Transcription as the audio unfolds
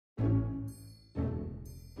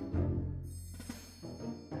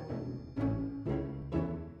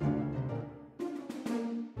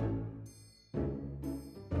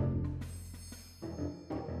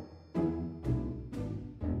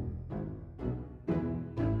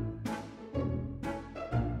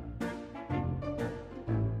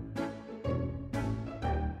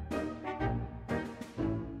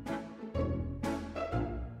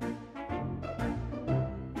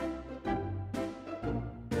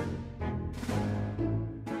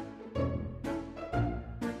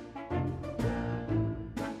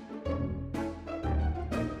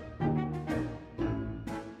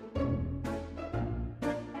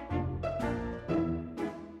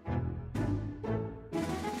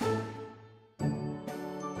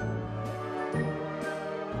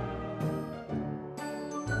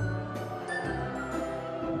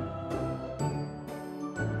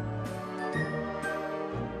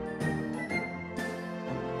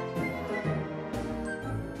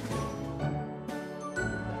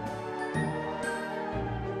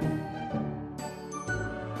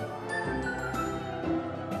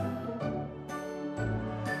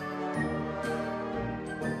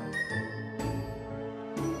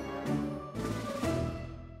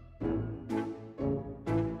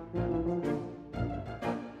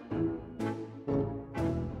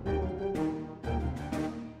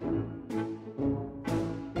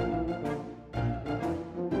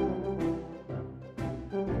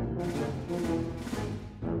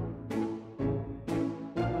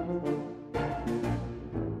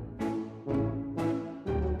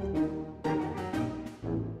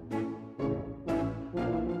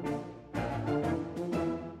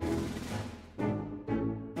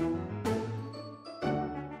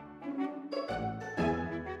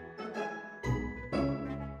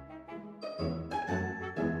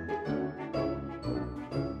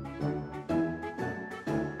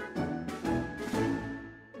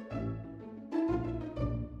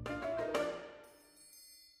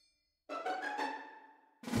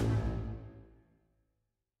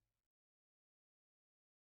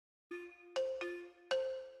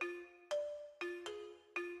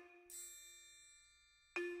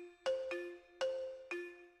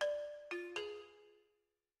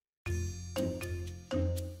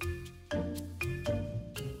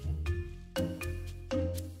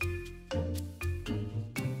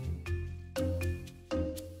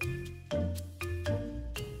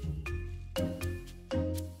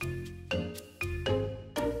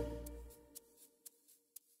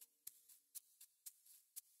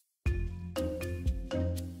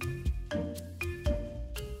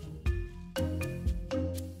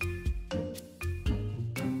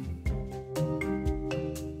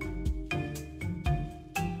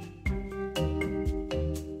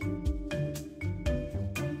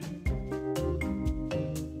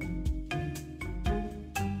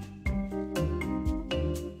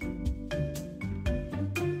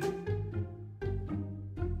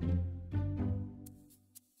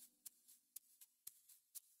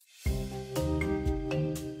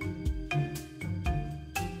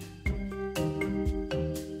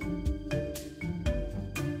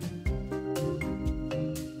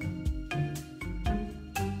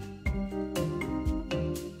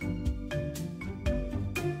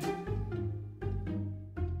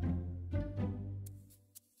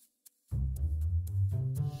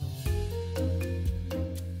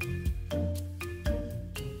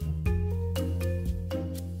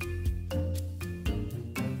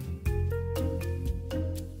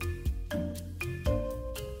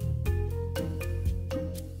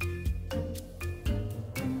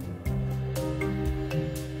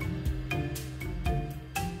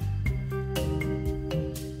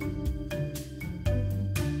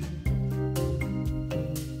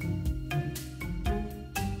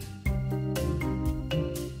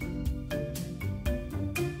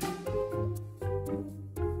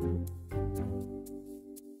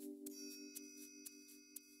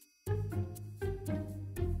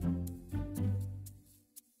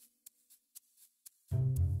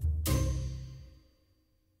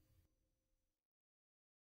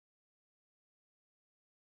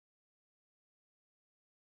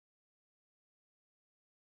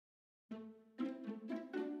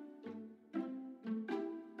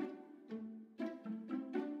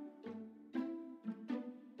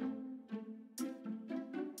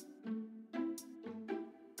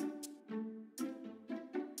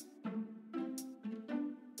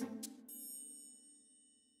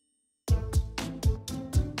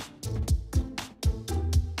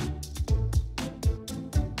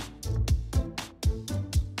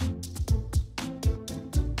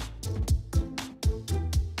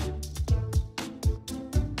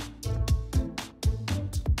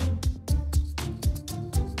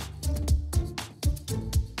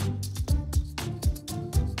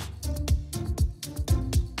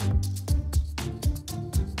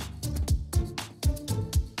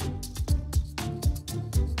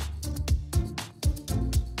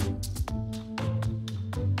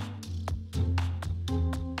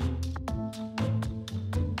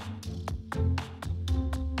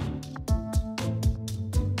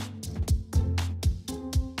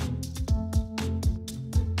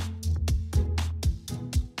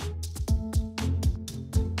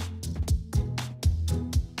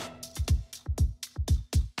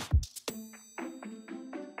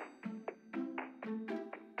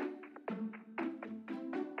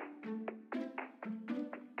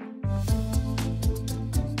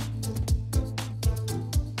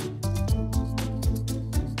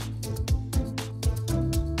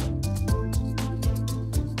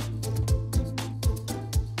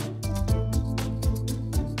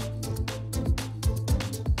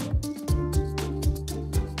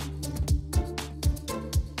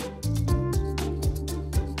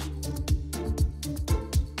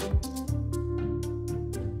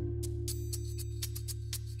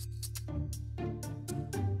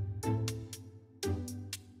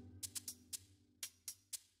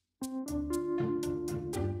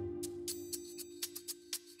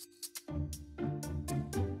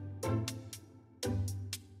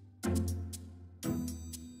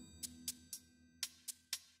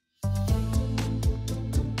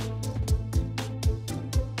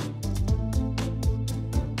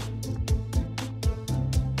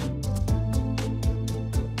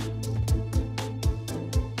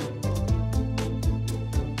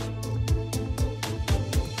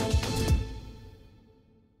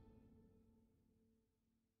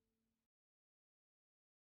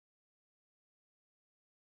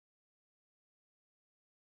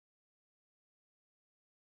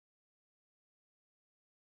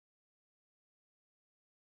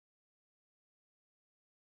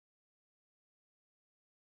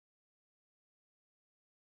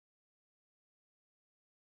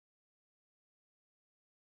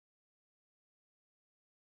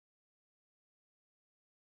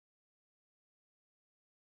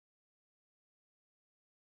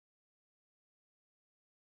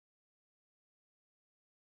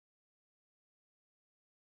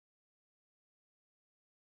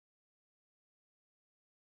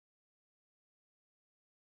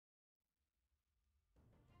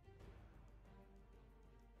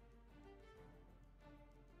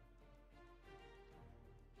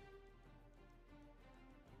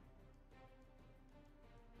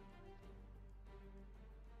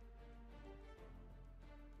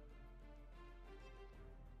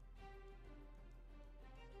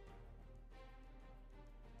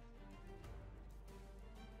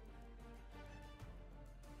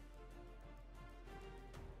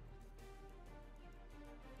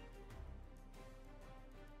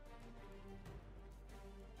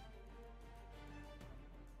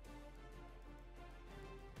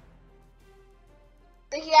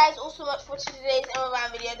Thank you guys all so much for today's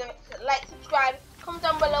Wren video. Don't forget to like, subscribe, comment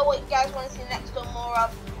down below what you guys want to see next or more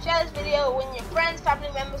of. Share this video with your friends, family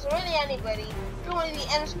members, or really anybody. If you want to the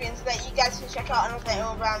end screen so that you guys can check out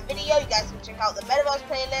another Wren video, you guys can check out the Metaverse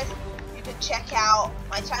playlist. You can check out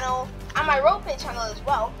my channel and my roleplay channel as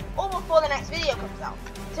well, all before the next video comes out.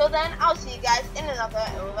 Until then, I'll see you guys in another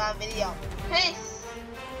Wren video. Peace!